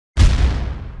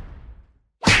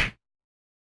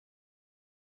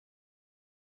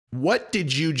what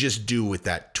did you just do with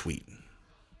that tweet?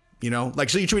 You know, like,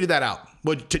 so you tweeted that out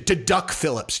to Duck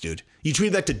Phillips, dude. You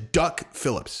tweeted that to Duck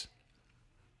Phillips.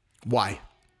 Why?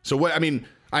 So what? I mean,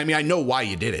 I know why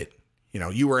you did it. You know,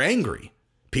 you were angry.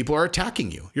 People are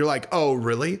attacking you. You're like, oh,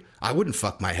 really? I wouldn't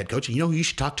fuck my head coach. You know who you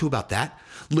should talk to about that?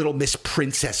 Little Miss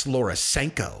Princess Laura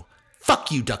SANKO.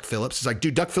 Fuck you, Duck Phillips. It's like,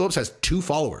 dude, Duck Phillips has 2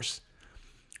 followers.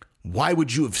 Why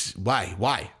would you have?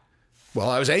 Why? Well,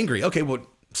 I was angry. Okay, well,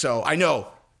 so I know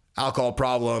alcohol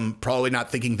problem, probably not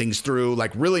thinking things through,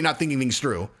 like really not thinking things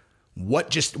through. What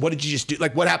did you just do?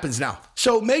 Like, what happens now?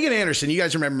 So Megan Anderson, you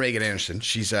guys remember Megan Anderson?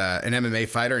 She's an MMA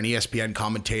fighter, an ESPN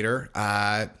commentator,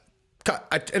 an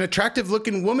attractive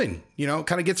looking woman, you know,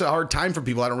 kind of gets a hard time from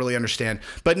people I don't really understand,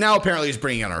 but now apparently is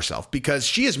bringing on herself because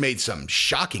she has made some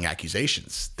shocking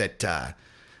accusations that,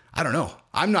 I don't know.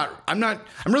 I'm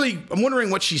wondering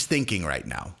what she's thinking right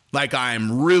now. Like,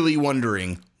 I'm really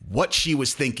wondering what she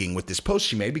was thinking with this post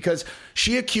she made, because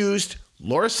she accused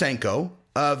Laura SANKO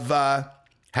of,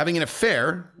 having an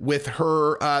affair with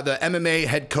her, the MMA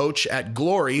head coach at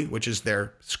Glory, which is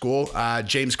their school,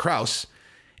 James Krause.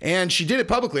 And she did it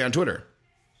publicly on Twitter.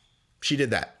 She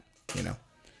did that, you know.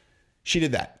 She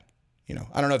did that, you know.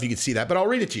 I don't know if you can see that, but I'll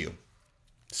read it to you.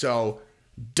 So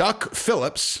Duck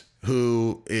Phillips,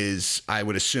 who is, I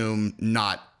would assume,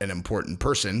 not an important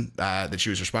person that she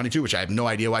was responding to, which I have no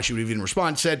idea why she would even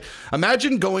respond, said,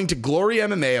 imagine going to Glory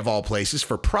MMA of all places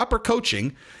for proper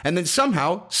coaching and then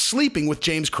somehow sleeping with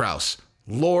James Krause.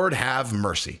 Lord have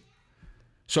mercy.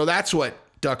 So that's what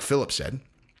Duck Phillips said.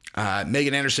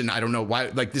 Megan Anderson, I don't know why,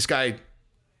 like, this guy,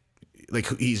 like,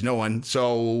 he's no one.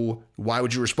 So why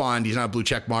would you respond? He's not a blue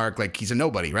check mark. Like, he's a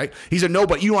nobody, right? He's a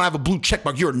nobody. You don't have a blue check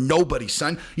mark. You're a nobody,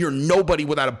 son. You're a nobody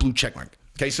without a blue check mark.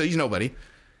 Okay, so he's nobody.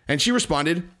 And she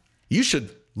responded, you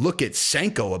should look at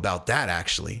SANKO about that,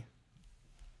 actually.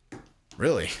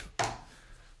 Really?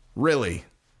 Really?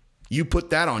 You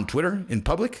put that on Twitter in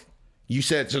public? You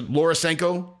said, so Laura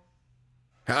SANKO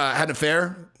had an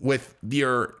affair with the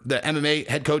MMA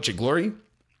head coach at Glory?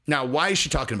 Now, why is she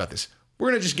talking about this?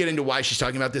 We're going to just get into why she's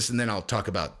talking about this, and then I'll talk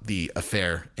about the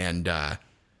affair and,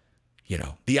 you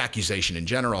know, the accusation in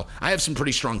general. I have some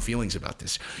pretty strong feelings about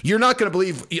this. You're not going to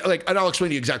believe, like, and I'll explain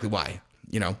to you exactly why.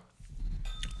 You know,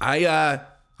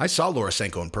 I saw Laura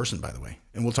SANKO in person, by the way,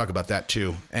 and we'll talk about that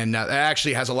too. And that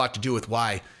actually has a lot to do with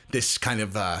why this kind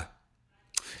of,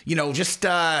 you know, just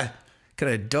kind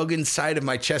of dug inside of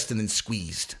my chest and then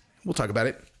squeezed. We'll talk about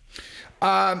it.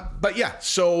 But yeah,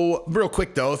 so real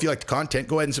quick though, if you like the content,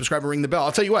 go ahead and subscribe and ring the bell.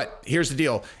 I'll tell you what, here's the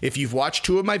deal. If you've watched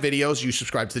 2 of my videos, you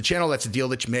subscribe to the channel. That's a deal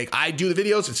that you make. I do the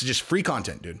videos. It's just free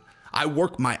content, dude. I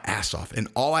work my ass off, and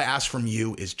all I ask from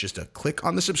you is just a click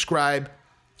on the subscribe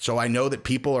so I know that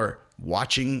people are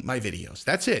watching my videos.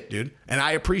 That's it, dude. And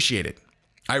I appreciate it.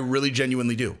 I really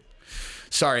genuinely do.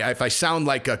 Sorry if I sound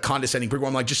like a condescending prick.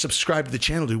 I'm like, just subscribe to the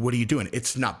channel, dude. What are you doing?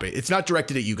 It's not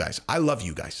directed at you guys. I love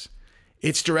you guys.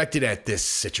 It's directed at this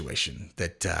situation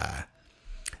that,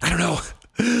 I don't know,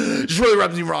 just really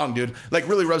rubs me wrong, dude. Like,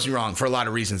 really rubs me wrong for a lot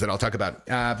of reasons that I'll talk about.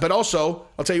 But also,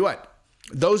 I'll tell you what,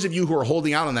 those of you who are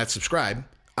holding out on that subscribe,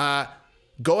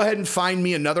 go ahead and find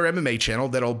me another MMA channel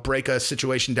that'll break a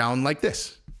situation down like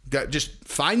this. Just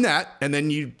find that, and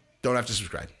then you don't have to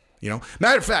subscribe, you know?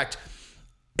 Matter of fact,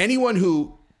 anyone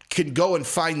who can go and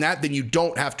find that, then you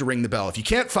don't have to ring the bell. If you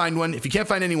can't find one, if you can't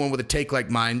find anyone with a take like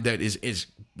mine that is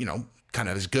you know, kind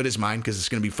of as good as mine, because it's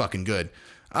going to be fucking good,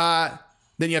 then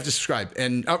you have to subscribe.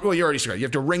 And, well, you already subscribed. You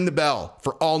have to ring the bell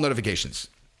for all notifications.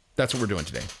 That's what we're doing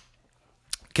today.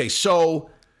 Okay, so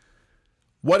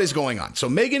what is going on? So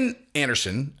Megan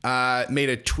Anderson made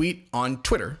a tweet on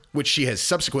Twitter, which she has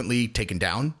subsequently taken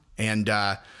down, and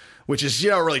which is, you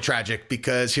know, really tragic,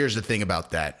 because here's the thing about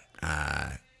that.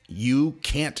 You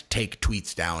can't take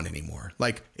tweets down anymore.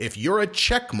 Like, if you're a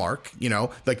check mark, you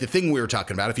know, like the thing we were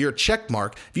talking about, if you're a check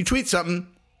mark, if you tweet something,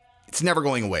 it's never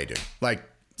going away, dude. Like,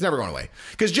 it's never going away.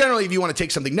 Because generally, if you want to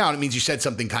take something down, it means you said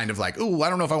something kind of like, ooh, I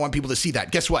don't know if I want people to see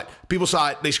that. Guess what? People saw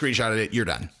it, they screenshotted it, you're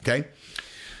done, okay?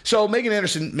 So Megan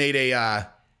Anderson made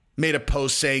a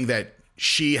post saying that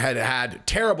she had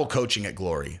terrible coaching at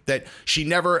Glory, that she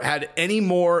never had any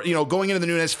more, you know, going into the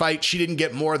Nunes fight, she didn't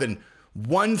get more than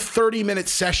one 30-minute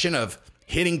session of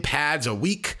hitting pads a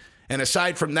week. And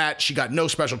aside from that, she got no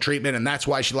special treatment. And that's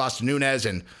why she lost to Nunes,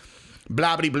 and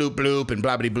blabbity bloop bloop and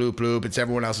blabbity bloop bloop. It's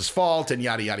everyone else's fault and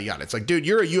yada, yada, yada. It's like, dude,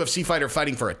 you're a UFC fighter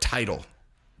fighting for a title.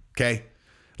 Okay.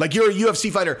 Like, you're a UFC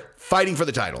fighter fighting for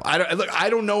the title. I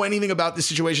don't know anything about this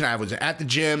situation. I was at the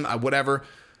gym, whatever.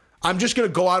 I'm just going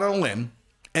to go out on a limb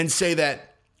and say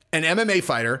that an MMA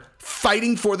fighter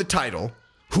fighting for the title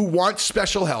who wants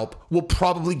special help will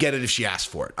probably get it if she asks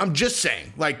for it. I'm just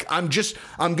saying, like, I'm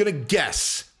going to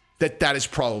guess that is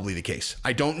probably the case.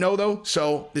 I don't know though.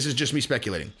 So this is just me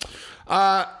speculating.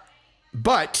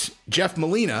 But Jeff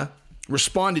Molina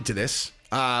responded to this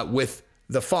with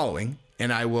the following,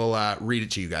 and I will read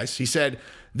it to you guys. He said,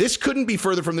 "This couldn't be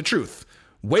further from the truth.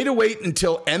 Way to wait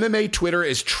until MMA Twitter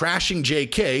is trashing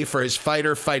JK for his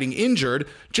fighter fighting injured,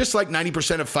 just like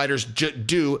 90% of fighters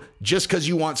do, just because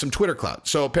you want some Twitter clout."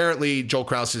 So apparently Joel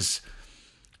Krause is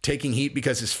taking heat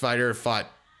because his fighter fought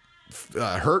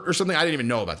hurt or something. I didn't even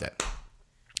know about that.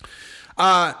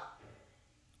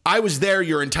 I was there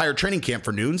your entire training camp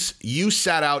for Noons. You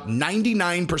sat out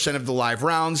 99% of the live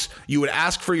rounds. You would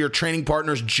ask for your training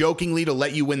partners jokingly to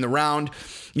let you win the round.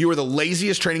 You were the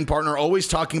laziest training partner, always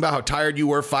talking about how tired you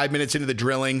were 5 minutes into the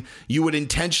drilling. You would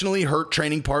intentionally hurt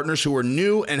training partners who were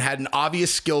new and had an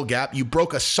obvious skill gap. You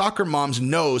broke a soccer mom's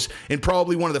nose in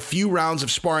probably one of the few rounds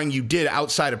of sparring you did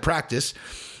outside of practice.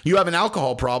 You have an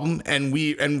alcohol problem, and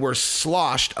were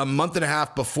sloshed a month and a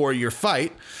half before your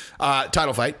fight,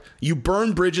 title fight. You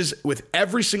burn bridges with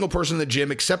every single person in the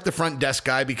gym except the front desk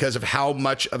guy because of how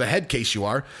much of a head case you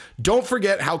are. Don't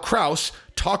forget how Krause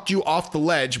talked you off the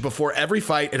ledge before every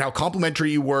fight and how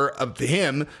complimentary you were of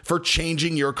him for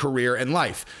changing your career and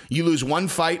life. You lose one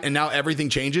fight and now everything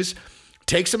changes.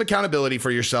 Take some accountability for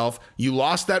yourself. You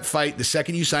lost that fight the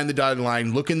second you signed the dotted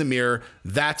line. Look in the mirror.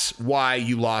 That's why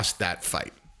you lost that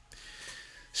fight.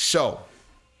 So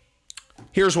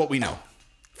here's what we know.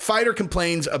 Fighter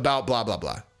complains about blah, blah,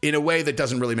 blah in a way that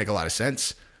doesn't really make a lot of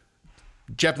sense.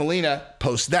 Jeff Molina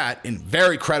posts that in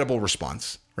very credible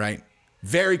response, right?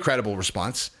 Very credible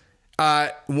response.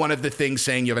 One of the things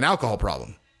saying you have an alcohol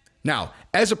problem. Now,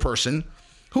 as a person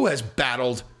who has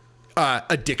battled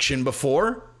addiction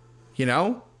before, you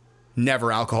know,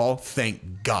 never alcohol,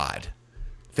 thank God.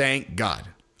 Thank God.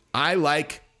 I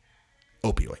like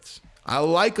opioids. I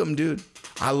like them, dude.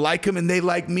 I like them and they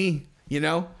like me, you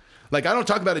know? Like, I don't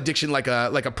talk about addiction like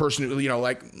a person who, you know,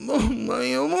 like,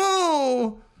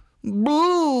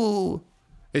 boo.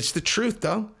 It's the truth,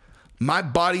 though. My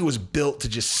body was built to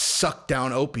just suck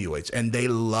down opioids, and they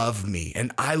love me,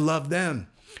 and I love them.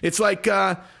 It's like,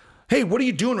 hey, what are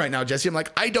you doing right now, Jesse? I'm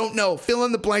like, I don't know. Fill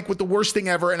in the blank with the worst thing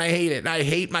ever, and I hate it, and I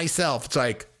hate myself. It's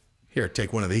like, here,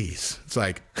 take one of these. It's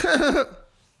like,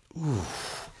 ooh.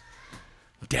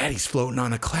 Daddy's floating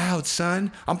on a cloud,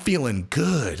 son. I'm feeling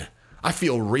good. I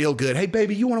feel real good. Hey,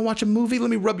 baby, you want to watch a movie? Let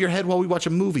me rub your head while we watch a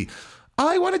movie.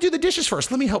 I want to do the dishes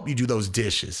first. Let me help you do those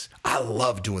dishes. I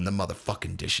love doing the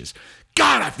motherfucking dishes.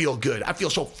 God, I feel good. I feel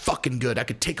so fucking good. I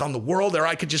could take on the world or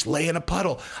I could just lay in a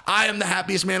puddle. I am the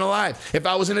happiest man alive. If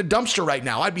I was in a dumpster right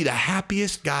now, I'd be the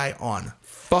happiest guy on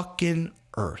fucking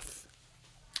earth.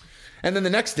 And then the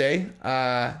next day,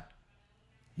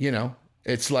 you know,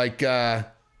 it's like,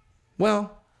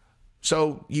 well,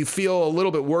 so you feel a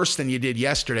little bit worse than you did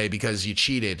yesterday because you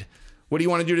cheated. What do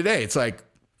you want to do today? It's like,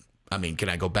 I mean, can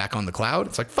I go back on the cloud?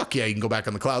 It's like, fuck yeah, you can go back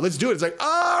on the cloud. Let's do it. It's like,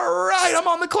 all right, I'm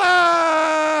on the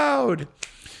cloud.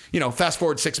 You know, fast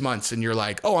forward 6 months and you're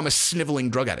like, oh, I'm a sniveling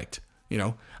drug addict. You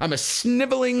know, I'm a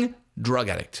sniveling drug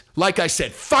addict. Like I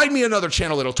said, find me another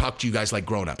channel that'll talk to you guys like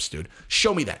grown-ups, dude.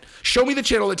 Show me that. Show me the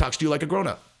channel that talks to you like a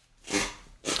grown-up.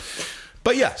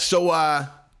 But yeah, so,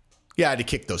 yeah, I had to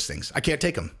kick those things. I can't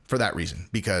take them for that reason,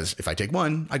 because if I take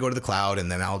one, I go to the cloud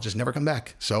and then I'll just never come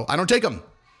back. So I don't take them.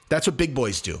 That's what big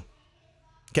boys do.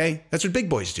 Okay? That's what big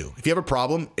boys do. If you have a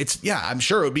problem, yeah, I'm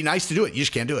sure it would be nice to do it. You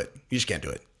just can't do it. You just can't do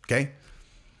it. Okay?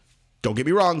 Don't get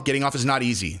me wrong. Getting off is not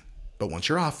easy. But once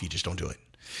you're off, you just don't do it.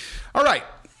 All right.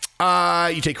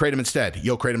 You take Kratom instead.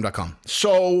 YoKratom.com.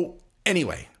 So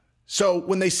anyway, so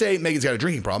when they say Megan's got a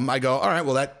drinking problem, I go, all right,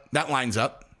 well, that lines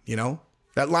up, you know?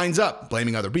 That lines up.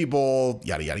 Blaming other people,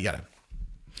 yada, yada, yada.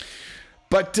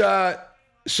 But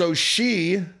so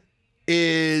she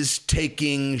is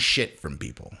taking shit from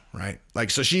people, right? Like,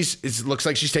 so it looks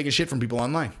like she's taking shit from people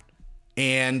online.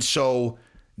 And so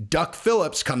Duck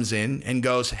Phillips comes in and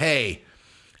goes, hey,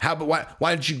 how about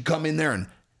why did you come in there and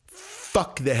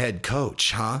fuck the head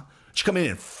coach, huh? She come in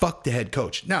and fuck the head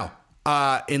coach. Now,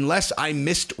 unless I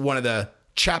missed one of the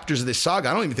chapters of this saga,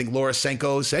 I don't even think Laura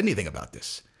SANKO said anything about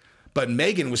this. But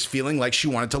Megan was feeling like she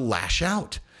wanted to lash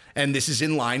out. And this is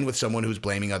in line with someone who's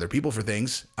blaming other people for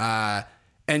things.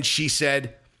 And she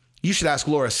said, you should ask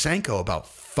Laura SANKO about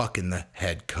fucking the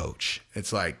head coach.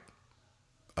 It's like,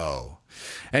 oh.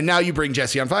 And now you bring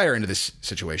Jesse on Fire into this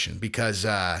situation because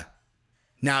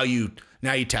now you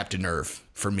tapped a nerve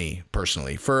for me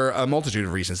personally for a multitude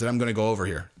of reasons that I'm going to go over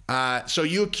here. So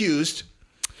you accused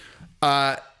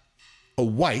a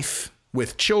wife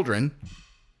with children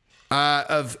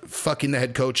of fucking the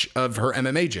head coach of her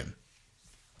MMA gym.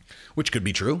 which could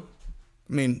be true.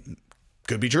 I mean,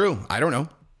 could be true. I don't know.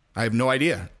 I have no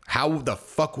idea. How the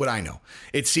fuck would I know?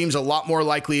 It seems a lot more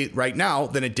likely right now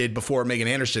than it did before Megan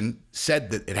Anderson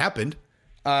said that it happened.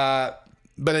 But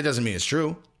it doesn't mean it's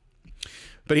true.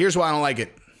 But here's why I don't like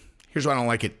it. Here's why I don't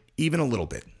like it even a little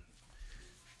bit.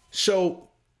 So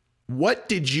what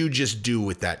did you just do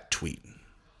with that tweet?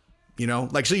 You know,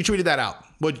 like, so you tweeted that out.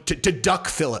 Well, to duck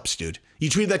Phillips, dude. You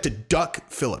tweeted that to duck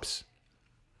Phillips.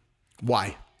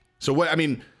 Why? So what, I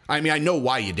mean, I know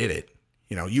why you did it.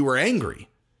 You know, you were angry.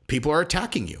 People are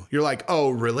attacking you. You're like, oh,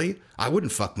 really? I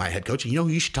wouldn't fuck my head coach. You know who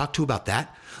you should talk to about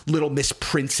that? Little Miss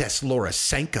Princess Laura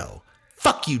Sanko.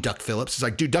 Fuck you, Duck Phillips. It's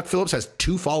like, dude, Duck Phillips has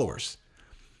 2 followers.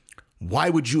 Why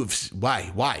would you have,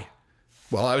 why?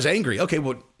 Well, I was angry. Okay,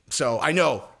 well, so I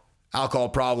know alcohol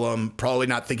problem, probably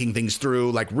not thinking things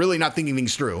through, like really not thinking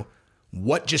things through.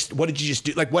 What did you just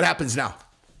do? Like, what happens now?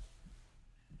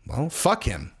 Well, fuck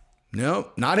him. No,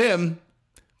 not him.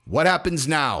 What happens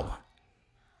now?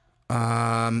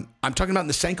 I'm talking about in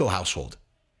the SANKO household.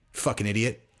 Fucking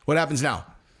idiot. What happens now?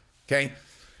 Okay.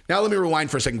 Now let me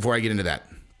rewind for a second before I get into that.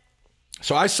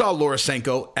 So I saw Laura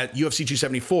Sanko at UFC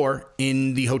 274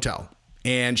 in the hotel,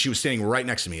 and she was standing right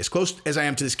next to me, as close as I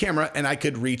am to this camera, and I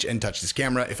could reach and touch this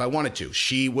camera if I wanted to.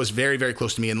 She was very, very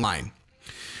close to me in line.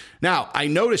 Now, I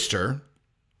noticed her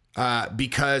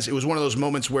because it was one of those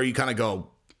moments where you kind of go,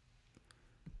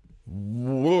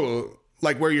 whoa,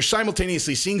 like where you're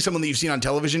simultaneously seeing someone that you've seen on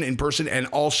television in person, and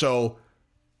also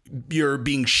you're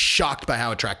being shocked by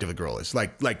how attractive a girl is.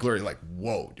 Like literally like,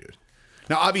 whoa, dude.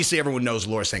 Now, obviously, everyone knows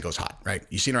Laura Sanko's hot, right?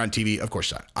 You've seen her on TV. Of course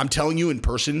she's hot. I'm telling you, in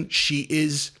person, she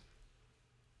is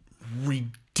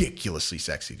ridiculously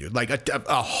sexy, dude. Like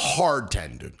a hard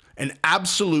 10, dude. An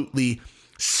absolutely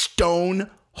stone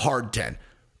hard 10.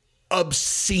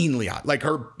 Obscenely hot. Like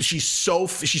she's so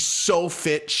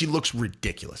fit. She looks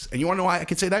ridiculous. And you want to know why I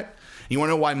can say that? You want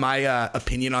to know why my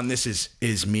opinion on this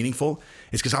is meaningful?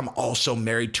 It's because I'm also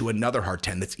married to another hard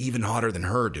 10 that's even hotter than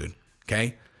her, dude.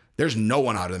 Okay? There's no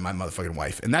one hotter than my motherfucking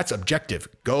wife. And that's objective.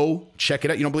 Go check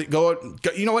it out. You don't believe, go,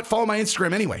 you know what? Follow my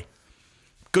Instagram anyway.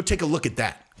 Go take a look at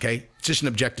that. Okay? It's just an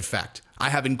objective fact. I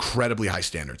have incredibly high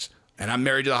standards, and I'm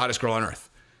married to the hottest girl on earth.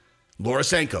 Laura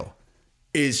Sanko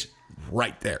is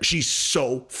right there. She's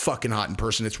so fucking hot in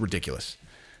person. It's ridiculous.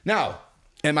 Now,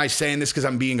 am I saying this because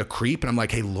I'm being a creep? And I'm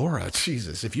like, hey, Laura,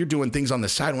 Jesus, if you're doing things on the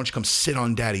side, why don't you come sit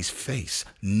on daddy's face?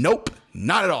 Nope,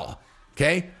 not at all.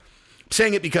 Okay? I'm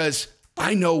saying it because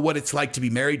I know what it's like to be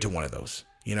married to one of those.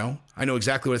 You know, I know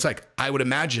exactly what it's like. I would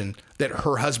imagine that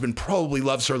her husband probably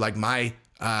loves her like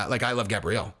like I love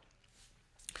Gabrielle.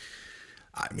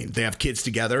 I mean, they have kids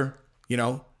together, you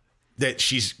know, that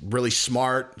she's really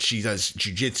smart. She does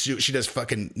jujitsu. She does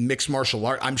fucking mixed martial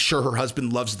art. I'm sure her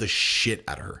husband loves the shit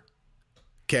out of her.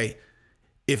 Okay.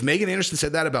 If Megan Anderson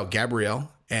said that about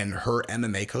Gabrielle and her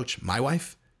MMA coach, my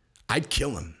wife, I'd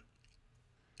kill him.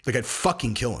 Like, I'd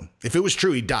fucking kill him. If it was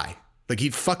true, he'd die. Like,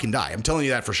 he'd fucking die. I'm telling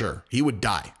you that for sure. He would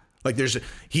die. Like,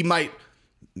 he might,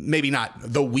 maybe not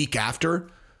the week after,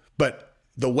 but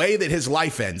the way that his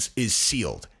life ends is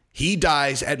sealed. He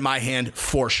dies at my hand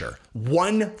for sure.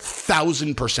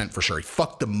 1,000% for sure. He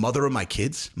fucked the mother of my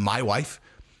kids, my wife.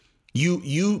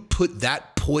 You put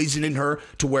that poison in her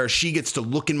to where she gets to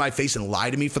look in my face and lie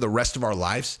to me for the rest of our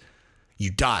lives.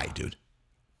 You die, dude.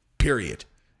 Period.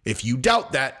 If you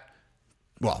doubt that,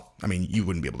 well, I mean, you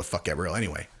wouldn't be able to fuck Gabrielle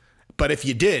anyway. But if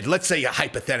you did, let's say you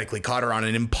hypothetically caught her on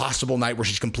an impossible night where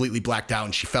she's completely blacked out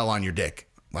and she fell on your dick.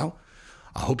 Well,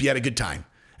 I hope you had a good time.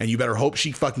 And you better hope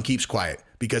she fucking keeps quiet.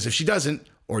 Because if she doesn't,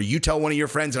 or you tell one of your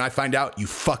friends and I find out, you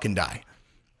fucking die.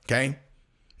 Okay?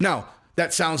 Now,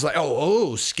 that sounds like,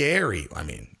 oh, scary. I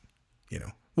mean, you know.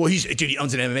 Well, dude, he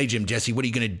owns an MMA gym, Jesse. What are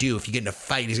you going to do if you get in a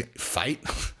fight? Fight?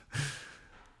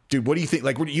 Dude, what do you think?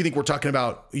 Like, what do you think we're talking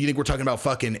about? You think we're talking about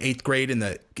fucking 8th grade in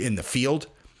the field?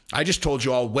 I just told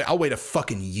you I'll wait a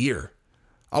fucking year.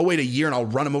 I'll wait a year and I'll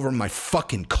run him over in my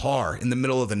fucking car in the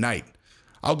middle of the night.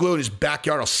 I'll go in his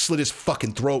backyard. I'll slit his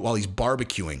fucking throat while he's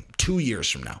barbecuing 2 years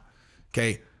from now.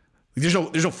 Okay? There's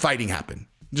no fighting happening.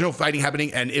 There's no fighting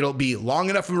happening, and it'll be long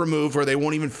enough removed where they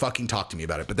won't even fucking talk to me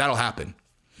about it. But that'll happen.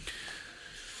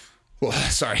 Well,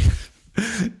 sorry.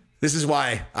 This is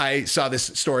why I saw this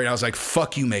story and I was like,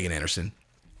 fuck you, Megan Anderson.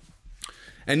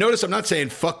 And notice I'm not saying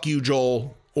fuck you,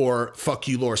 Joel, or fuck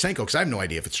you, Laura Sanko, because I have no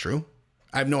idea if it's true.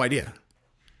 I have no idea.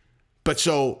 But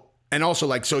so, and also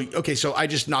like, so, okay, so I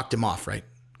just knocked him off, right?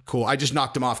 Cool. I just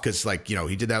knocked him off because, like, you know,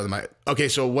 he did that with my, okay,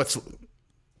 so what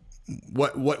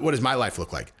does my life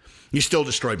look like? You still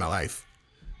destroyed my life.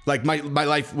 Like, my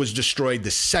life was destroyed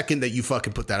the second that you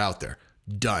fucking put that out there.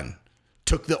 Done.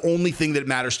 Took the only thing that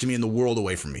matters to me in the world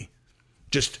away from me.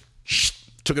 Just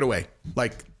Took it away.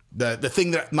 Like the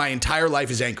thing that my entire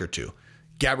life is anchored to,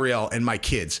 Gabrielle and my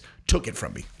kids, took it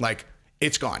from me. Like,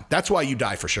 it's gone. That's why you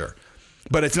die for sure.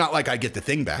 But it's not like I get the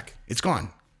thing back. It's gone.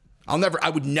 I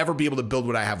would never be able to build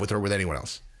what I have with her with anyone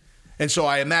else. And so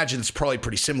I imagine it's probably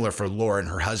pretty similar for Laura and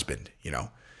her husband, you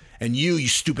know. And you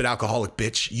stupid alcoholic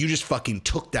bitch, you just fucking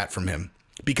took that from him.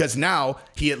 Because now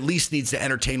he at least needs to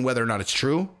entertain whether or not it's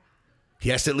true. He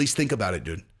has to at least think about it,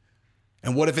 dude.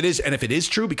 And what if it is? And if it is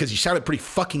true, because you sounded pretty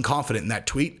fucking confident in that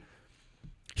tweet,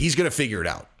 he's going to figure it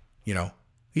out, you know.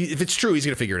 If it's true, he's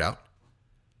going to figure it out.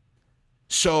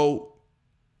 So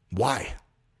why?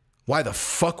 Why the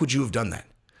fuck would you have done that?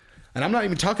 And I'm not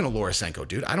even talking to Laura SANKO,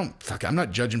 dude. I'm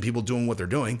not judging people doing what they're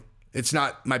doing. It's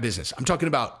not my business. I'm talking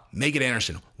about Megan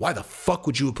Anderson. Why the fuck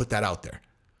would you have put that out there?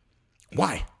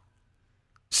 Why?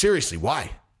 Seriously,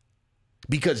 why?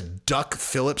 Because Duck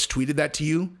Phillips tweeted that to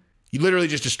you? You literally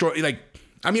just destroy, like,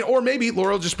 I mean, or maybe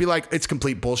Laura will just be like, it's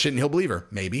complete bullshit and he'll believe her.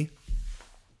 Maybe.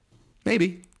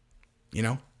 You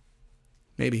know?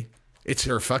 Maybe. It's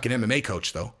her fucking MMA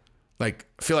coach, though. Like,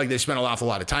 I feel like they spent an awful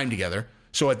lot of time together.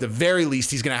 So at the very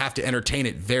least, he's going to have to entertain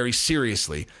it very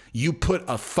seriously. You put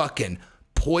a fucking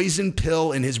poison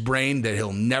pill in his brain that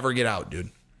he'll never get out,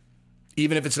 dude.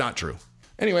 Even if it's not true.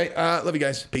 Anyway, love you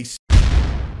guys. Peace.